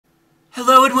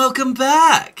Hello and welcome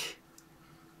back!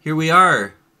 Here we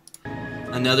are.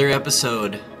 Another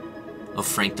episode of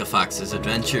Frank the Fox's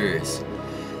Adventures.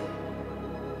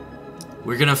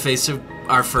 We're gonna face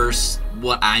our first,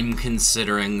 what I'm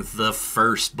considering the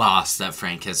first boss that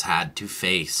Frank has had to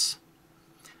face.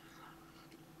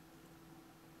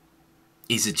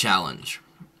 He's a challenge.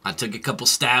 I took a couple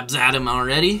stabs at him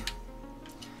already.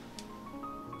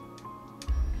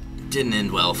 Didn't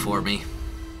end well for me.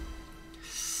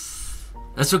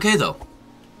 That's okay though,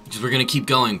 because we're gonna keep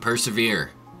going,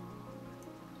 persevere.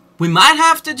 We might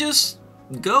have to just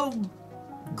go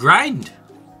grind.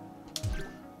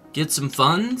 Get some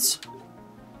funds.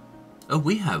 Oh,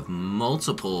 we have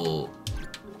multiple.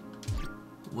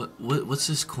 What's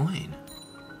this coin?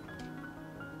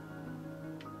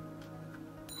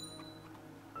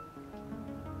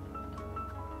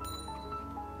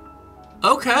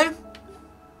 Okay.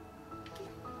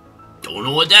 Don't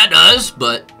know what that does,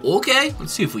 but okay.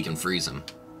 Let's see if we can freeze him.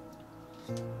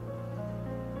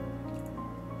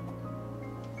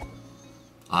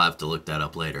 I'll have to look that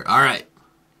up later. Alright.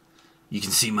 You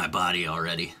can see my body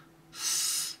already.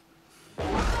 Let's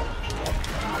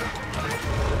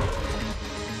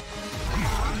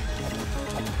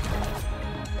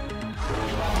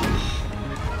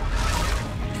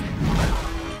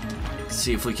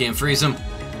see if we can't freeze him.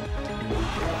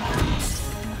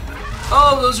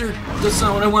 Oh, that's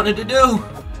not what I wanted to do.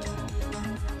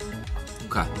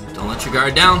 Okay, don't let your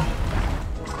guard down.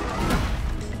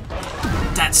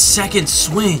 That second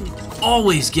swing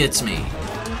always gets me.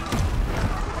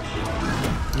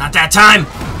 Not that time.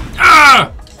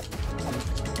 Ah!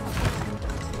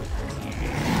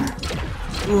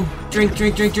 Ooh, drink.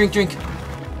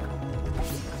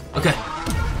 Okay.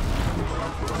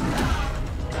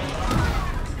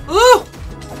 Ooh!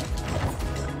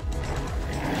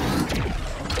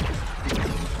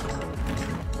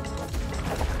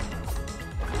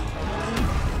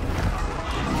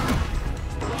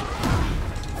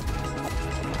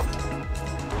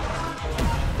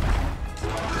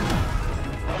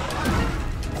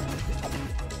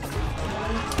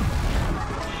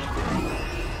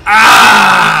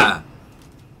 Ah!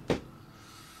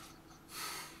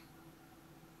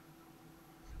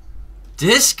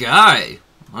 This guy,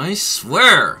 I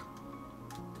swear.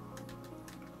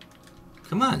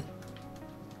 Come on.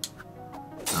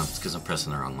 Oh, it's because I'm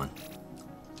pressing the wrong one.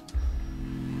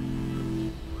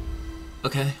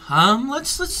 Okay,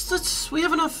 let's, we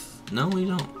have enough. No, we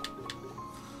don't.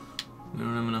 We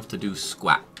don't have enough to do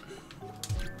squat.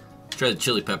 Let's try the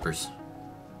chili peppers.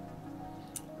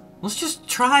 Let's just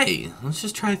try. Let's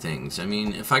just try things. I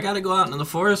mean, if I gotta go out into the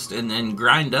forest and then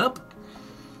grind up,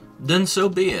 then so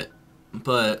be it.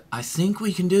 But I think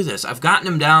we can do this. I've gotten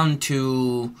him down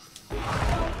to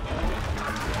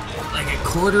like a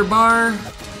quarter bar.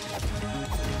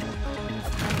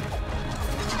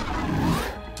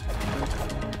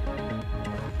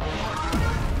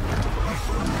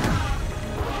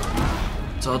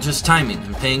 It's all just timing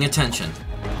and paying attention.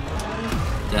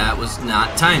 That was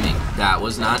not timing. That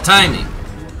was not timing.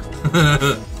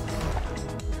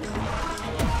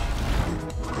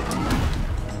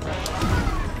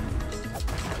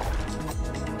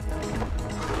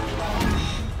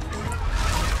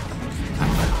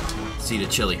 Let's eat a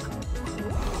chili.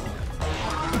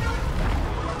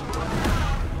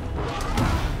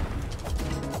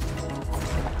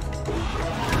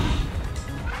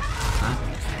 Huh?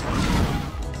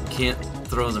 Can't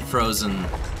throw the frozen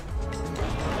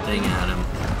thing at him.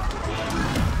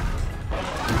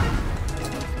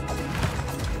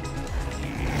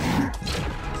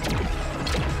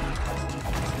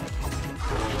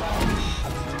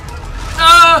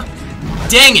 Ah!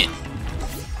 Dang it!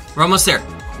 We're almost there.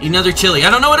 Eat another chili.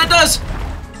 I don't know what it does!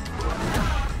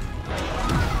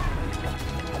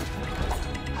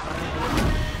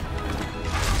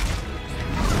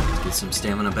 Let's get some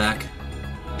stamina back.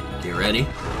 Get ready.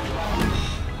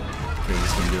 Okay,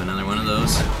 he's gonna do another one of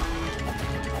those.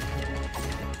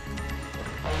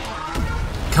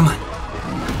 Come on.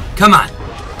 Come on.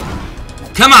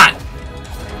 Come on!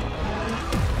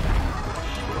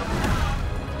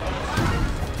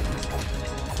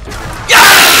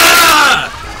 Yeah!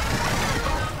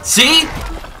 See?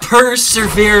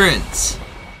 Perseverance.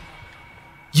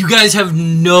 You guys have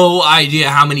no idea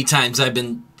how many times I've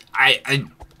been...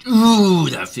 Ooh,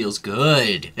 that feels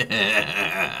good.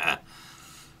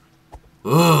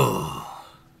 Ooh.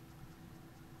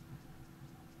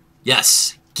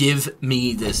 Yes, give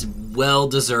me this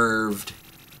well-deserved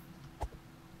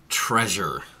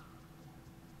treasure.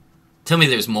 Tell me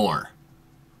there's more.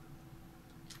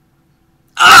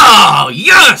 Oh,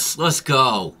 yes! Let's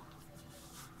go.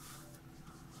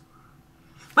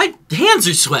 My hands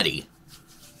are sweaty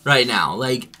right now.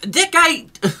 Like, that guy...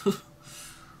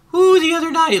 Ooh, the other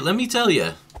night, let me tell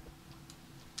you.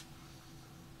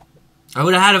 I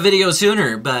would have had a video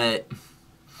sooner, but...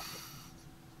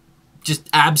 just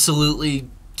absolutely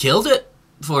killed it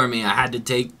for me. I had to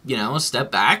take, you know, a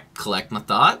step back, collect my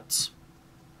thoughts.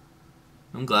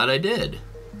 I'm glad I did.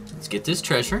 Let's get this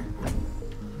treasure.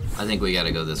 I think we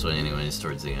gotta go this way anyways,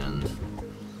 towards the end.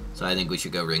 So I think we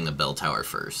should go ring the bell tower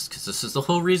first, because this is the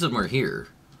whole reason we're here.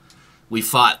 We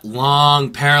fought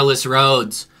long, perilous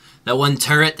roads. That one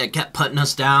turret that kept putting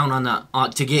us down on the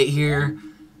to get here.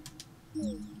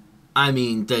 I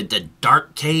mean, the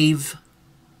dark cave.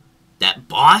 That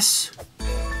boss.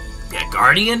 That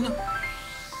guardian.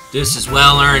 This is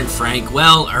well earned, Frank.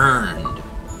 Well earned.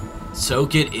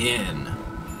 Soak it in.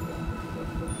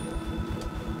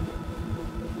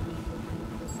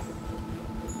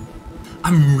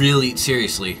 I'm really,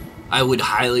 seriously, I would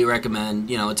highly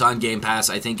recommend, you know, it's on Game Pass.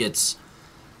 I think it's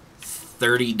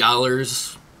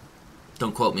 $30.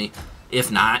 Don't quote me.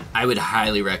 If not, I would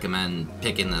highly recommend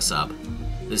picking this up.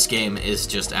 This game is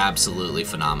just absolutely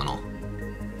phenomenal.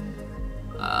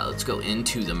 Let's go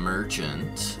into the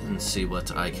merchant and see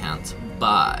what I can't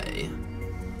buy.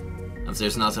 If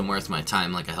there's nothing worth my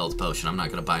time, like a health potion, I'm not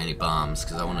going to buy any bombs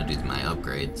because I want to do my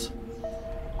upgrades.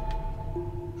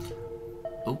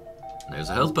 Oh, there's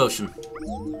a health potion.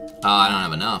 Oh, I don't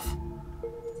have enough.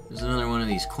 There's another one of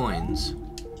these coins.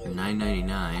 They're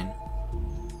 $9.99.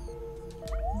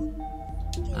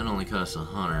 That only costs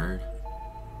 100.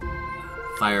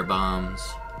 Fire bombs.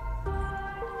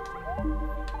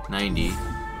 90.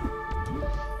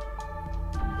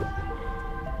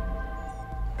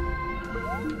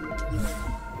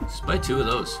 Just buy 2 of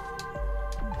those.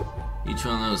 Each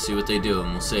one of those, see what they do,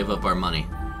 and we'll save up our money.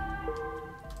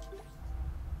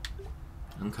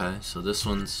 Okay, so this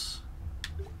one's...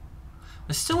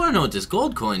 I still want to know what this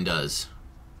gold coin does.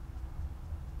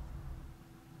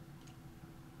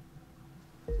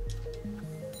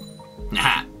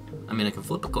 Nah. I mean, I can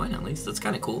flip a coin at least. That's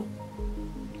kind of cool.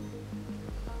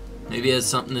 Maybe it has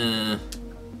something to...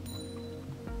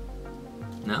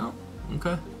 No?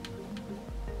 Okay.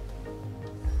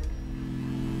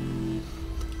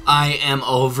 I am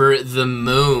over the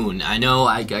moon. I know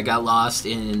I got lost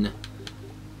in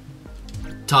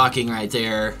talking right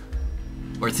there.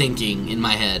 Or thinking in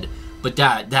my head. But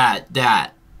that.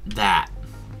 That.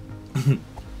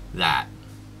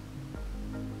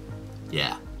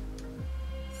 Yeah.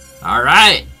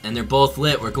 Alright. And they're both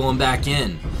lit. We're going back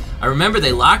in. I remember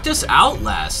they locked us out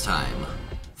last time.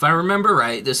 If I remember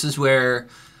right, this is where...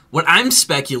 What I'm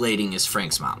speculating is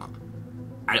Frank's mama.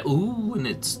 Ooh, and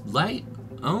it's light.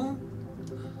 Oh.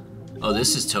 Oh,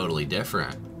 this is totally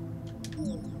different.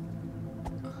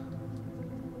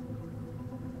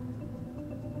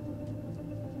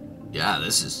 Yeah,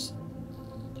 this is...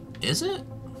 Is it?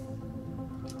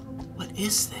 What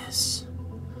is this?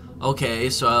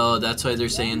 Okay, so that's why they're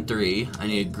saying 3. I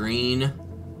need a green,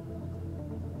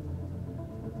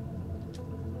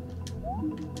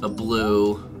 a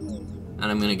blue, and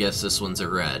I'm gonna guess this one's a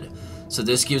red. So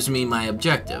this gives me my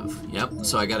objective. Yep,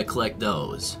 so I gotta collect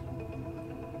those.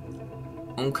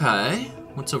 Okay,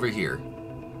 what's over here?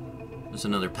 There's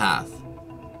another path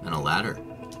and a ladder.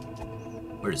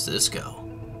 Where does this go?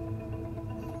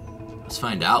 Let's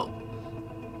find out.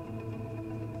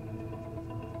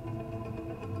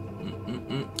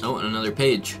 Oh, and another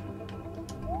page.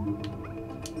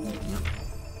 Yep.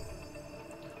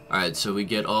 Alright, so we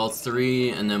get all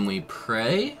 3 and then we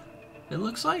pray, it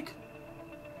looks like.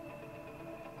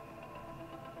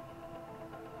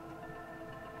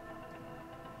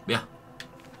 Yeah.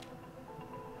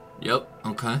 Yep,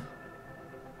 okay.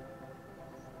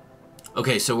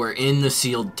 Okay, so we're in the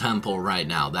sealed temple right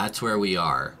now. That's where we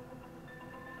are.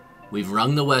 We've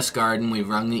rung the West Garden, we've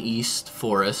rung the East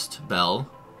Forest bell.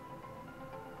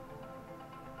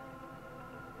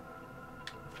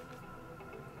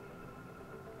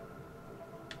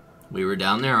 We were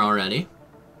down there already.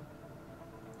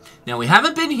 Now, we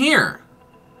haven't been here.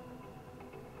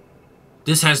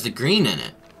 This has the green in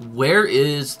it. Where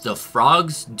is the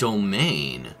frog's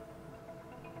domain?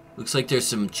 Looks like there's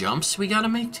some jumps we gotta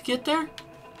make to get there.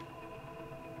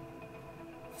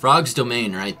 Frog's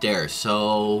domain right there,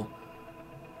 so...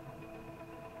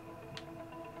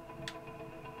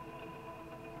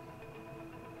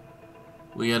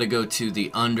 we gotta go to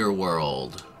the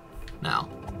underworld now.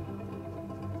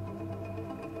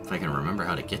 If I can remember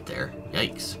how to get there.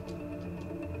 Yikes.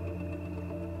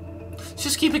 Let's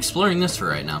just keep exploring this for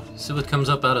right now. See what comes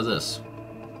up out of this.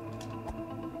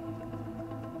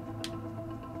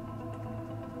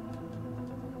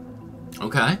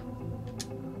 Okay.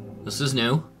 This is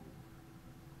new.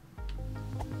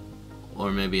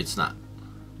 Or maybe it's not.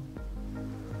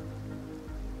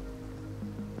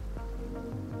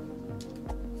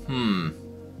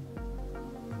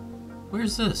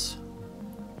 Where's this?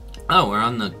 Oh, we're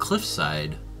on the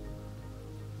cliffside.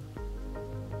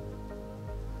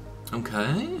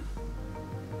 Okay.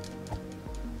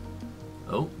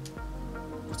 Oh.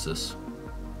 What's this?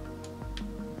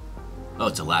 Oh,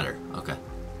 it's a ladder. Okay.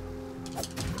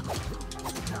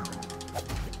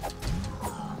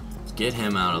 Let's get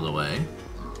him out of the way.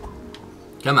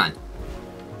 Come on.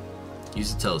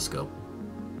 Use the telescope.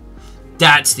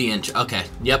 That's the inch. Okay.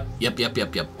 Yep.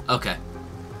 Okay.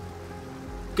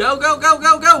 Go, go, go,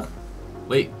 go, go!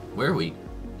 Wait, where are we?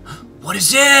 What is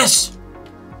this?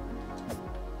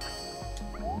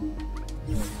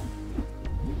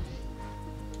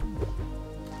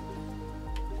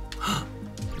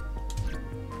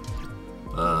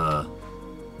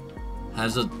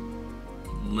 Has a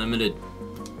limited...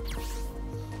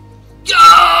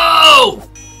 Go!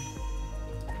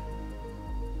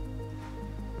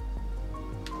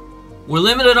 We're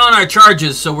limited on our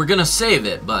charges, so we're gonna save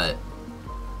it, but...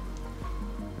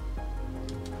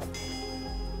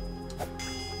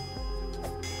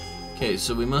 Okay,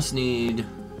 so we must need...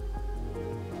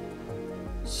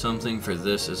 something for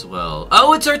this as well.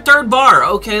 Oh, it's our third bar!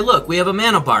 Okay, look, we have a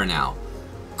mana bar now.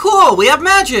 Cool, we have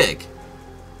magic!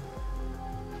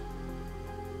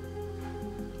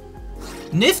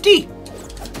 Nifty!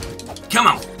 Come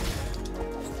on!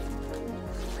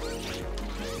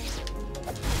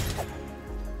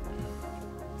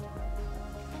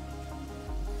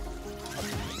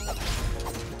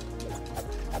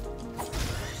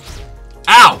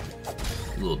 Ow!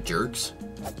 Little jerks.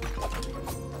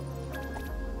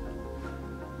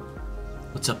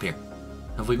 What's up here?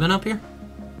 Have we been up here?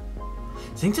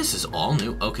 I think this is all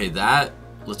new. Okay, that...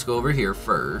 Let's go over here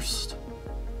first.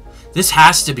 This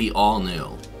has to be all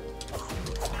new.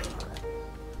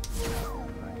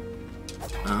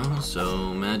 Oh,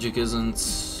 so magic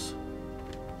isn't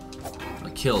a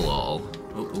kill-all.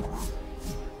 Oh,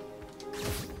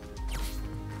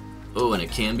 oh, and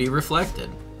it can be reflected.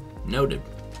 Noted.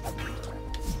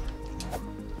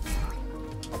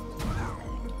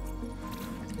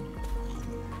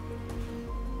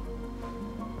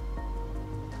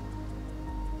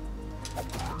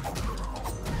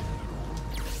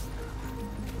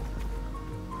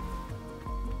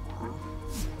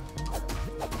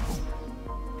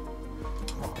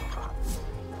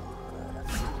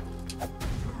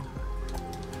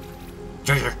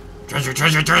 Treasure! Treasure,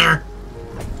 treasure, treasure!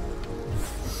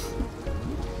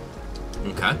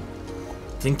 Okay. I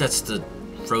think that's the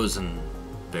frozen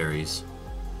berries.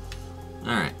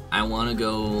 Alright, I want to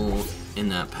go in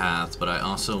that path, but I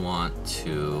also want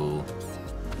to...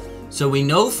 So we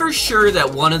know for sure that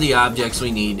one of the objects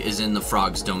we need is in the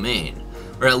frog's domain.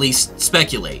 Or at least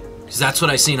speculate, because that's what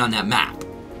I seen on that map.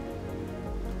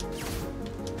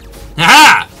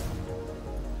 Aha!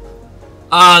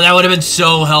 Oh, that would have been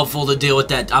so helpful to deal with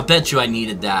that. I bet you I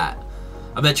needed that.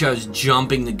 I bet you I was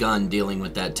jumping the gun dealing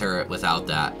with that turret without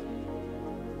that.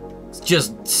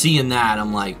 Just seeing that,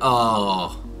 I'm like,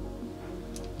 oh.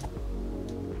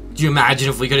 Do you imagine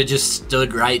if we could have just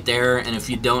stood right there? And if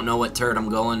you don't know what turret I'm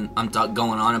going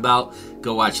on about,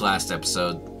 go watch last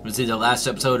episode. It was either last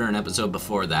episode or an episode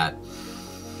before that.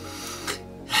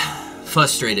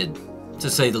 Frustrated, to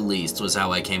say the least, was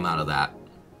how I came out of that.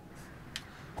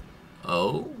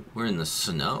 Oh, we're in the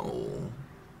snow.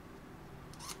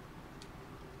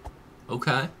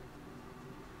 Okay.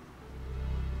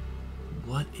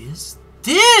 What is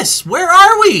this? Where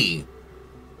are we?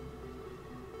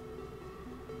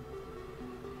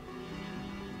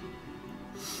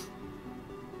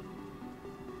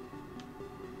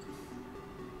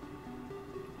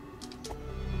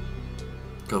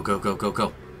 Go, go, go, go,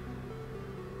 go.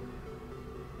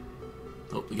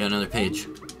 Oh, we got another page.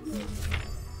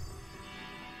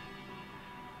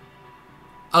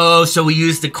 Oh, so we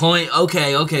used the coin.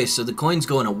 Okay, okay, so the coins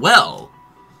go in a well.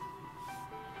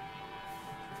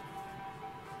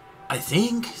 I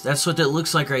think that's what that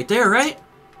looks like right there, right?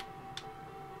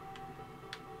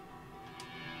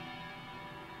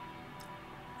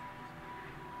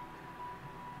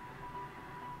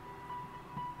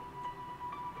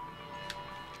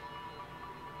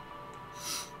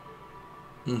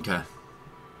 Okay.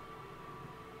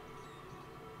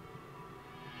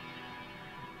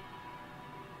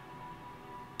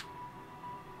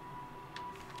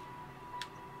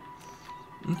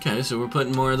 Okay, so we're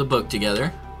putting more of the book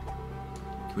together.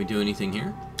 Can we do anything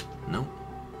here? No.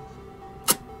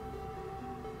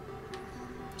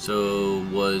 So,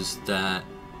 was that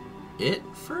it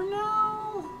for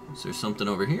now? Is there something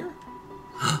over here?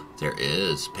 There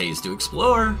is. Pays to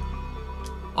explore.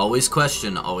 Always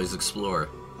question, always explore.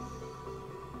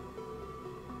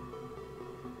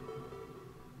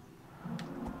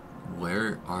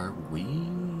 Where are we?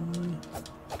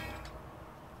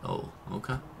 Oh,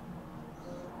 okay.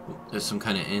 There's some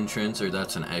kind of entrance, or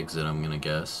that's an exit, I'm gonna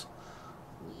guess.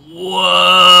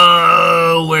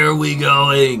 Whoa! Where are we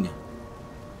going?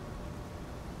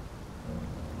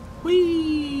 Whee!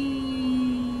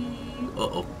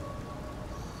 Uh-oh.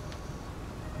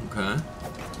 Okay.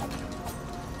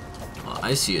 Well,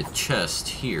 I see a chest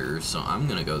here, so I'm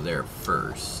gonna go there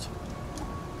first.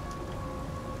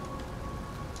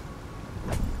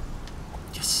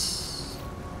 Yes!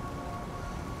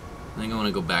 I think I want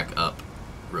to go back up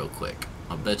real quick.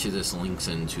 I'll bet you this links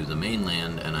into the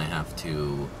mainland, and I have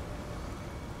to,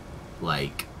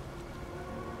 like,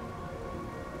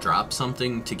 drop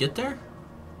something to get there?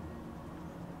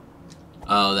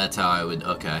 Oh, that's how I would...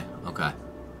 Okay, okay.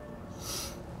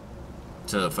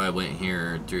 So if I went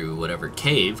here through whatever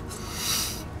cave,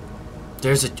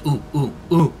 there's a... Ooh, ooh,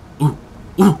 ooh, ooh,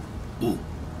 ooh, ooh.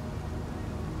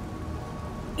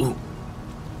 Ooh.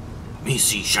 Me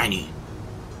see shiny.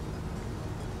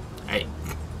 Hey.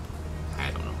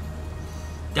 I don't know.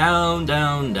 Down,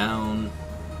 down, down.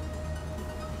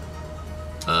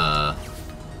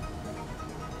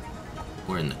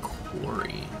 We're in the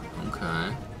quarry.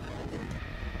 Okay.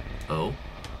 Oh.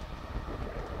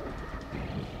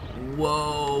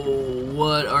 Whoa,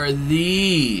 what are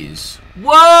these?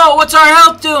 Whoa, what's our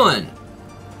health doing?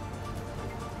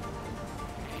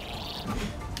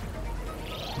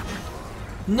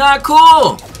 Not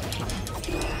cool.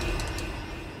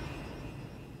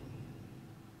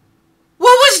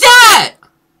 What was that?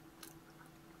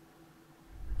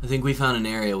 I think we found an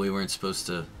area we weren't supposed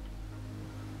to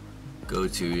go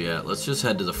to yet. Let's just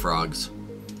head to the frogs.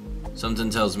 Something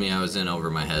tells me I was in over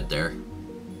my head there.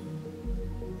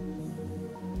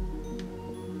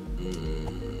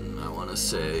 I want to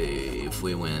say if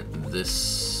we went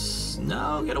this...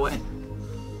 No, get away.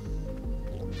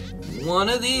 One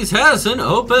of these has an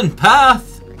open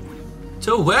path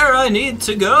to where I need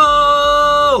to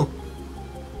go.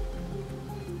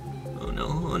 Oh no,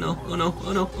 oh no, oh no,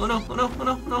 oh no, oh no, oh no, oh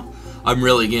no, oh no. I'm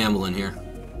really gambling here.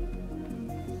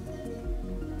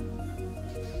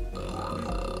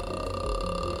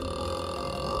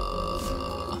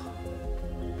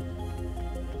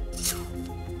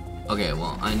 Okay,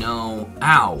 well, I know...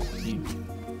 Ow! You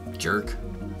jerk.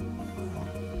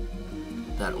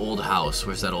 That old house.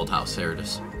 Where's that old house? There it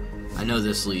is. I know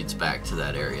this leads back to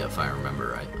that area if I remember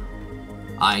right.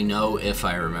 I know if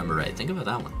I remember right. Think about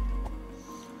that one.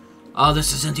 Oh,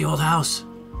 this isn't the old house.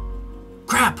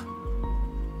 Crap!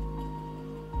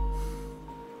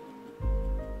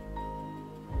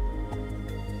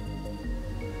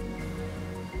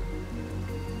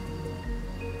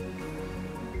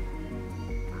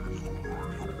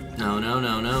 No, no,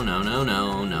 no, no, no, no,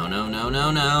 no, no, no, no,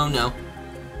 no, no, no.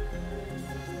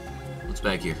 What's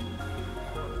back here?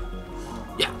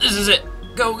 Yeah, this is it.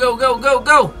 Go, go, go, go,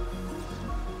 go!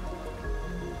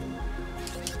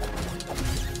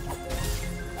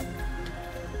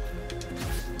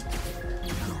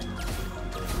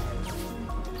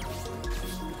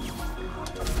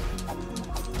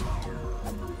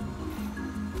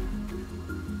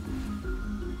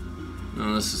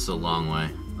 No, this is a long way.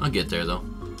 I'll get there, though.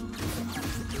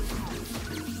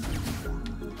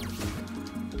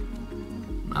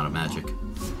 I'm out of magic.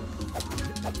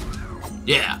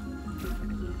 Yeah!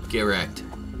 Get wrecked.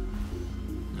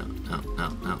 No, no, no,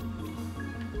 no.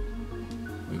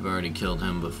 We've already killed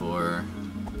him before.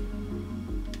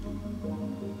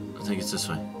 I think it's this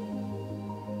way.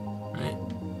 Right?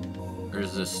 Or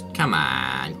is this... Come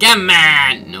on! Come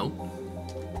on! Nope.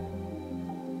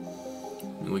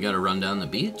 We gotta run down the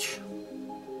beach?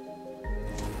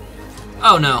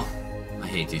 Oh no! I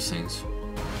hate these things.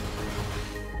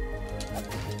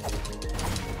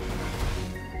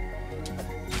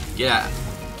 Yeah,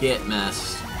 get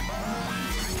messed.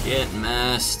 Get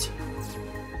messed.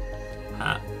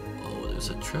 Oh, there's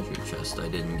a treasure chest I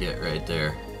didn't get right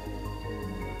there.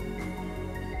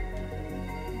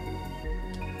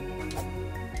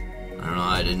 I don't know how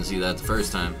I didn't see that the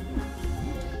first time.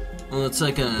 Well, it's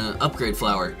like an upgrade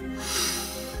flower.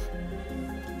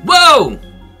 Whoa!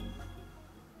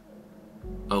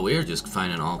 Oh, we're just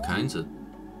finding all kinds of...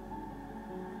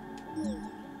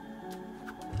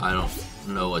 I don't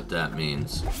know what that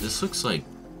means. This looks like...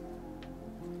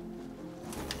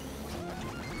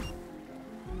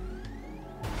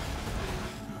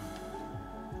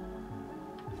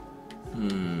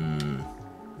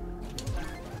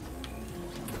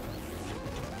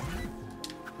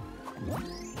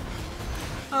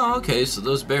 Oh, okay, so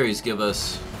those berries give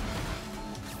us...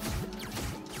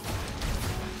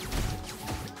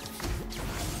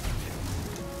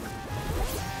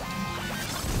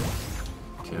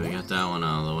 Okay, we got that one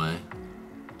out of the way.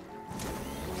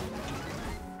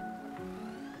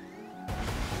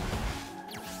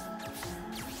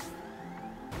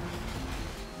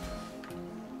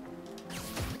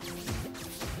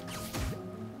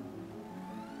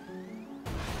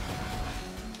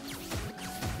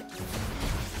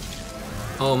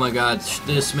 Oh my god,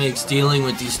 this makes dealing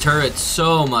with these turrets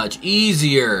so much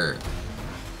easier.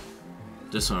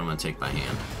 This one I'm gonna take by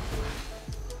hand.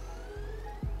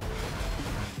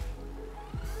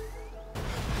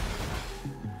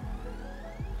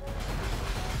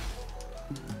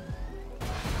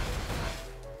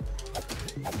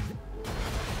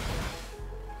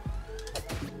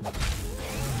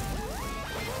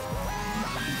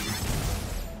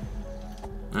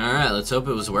 Alright, let's hope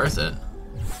it was worth it.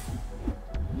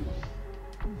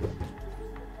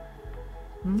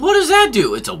 What does that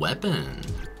do? It's a weapon.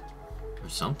 Or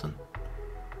something.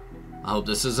 I hope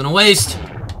this isn't a waste.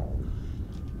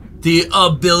 The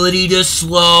ability to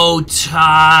slow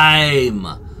time.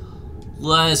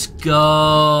 Let's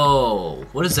go.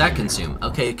 What does that consume?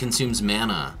 Okay, it consumes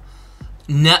mana.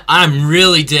 I'm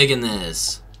really digging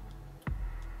this.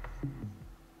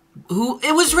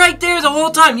 It was right there the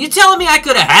whole time. You telling me I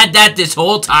could have had that this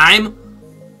whole time?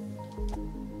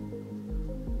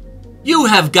 You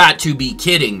have got to be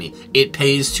kidding me. It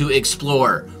pays to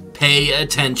explore. Pay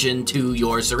attention to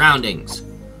your surroundings.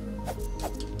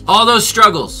 All those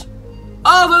struggles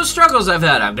I've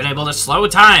had. I've been able to slow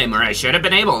time, or I should have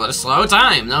been able to slow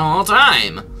time the whole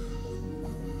time.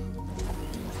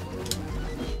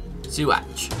 See,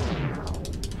 watch.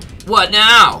 What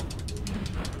now?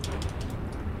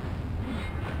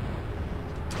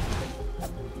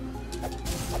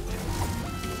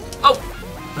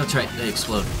 Oh, that's right, they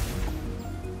explode.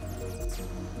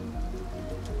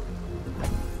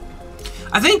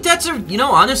 I think that's a, you know,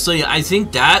 honestly, I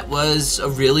think that was a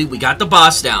really, we got the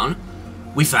boss down.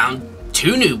 We found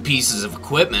 2 new pieces of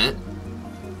equipment.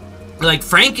 Like,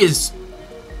 Frank is,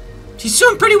 he's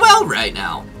doing pretty well right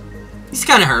now. He's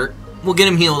kind of hurt. We'll get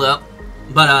him healed up.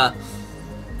 But,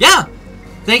 yeah.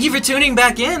 Thank you for tuning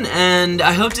back in, and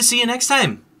I hope to see you next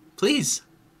time. Please.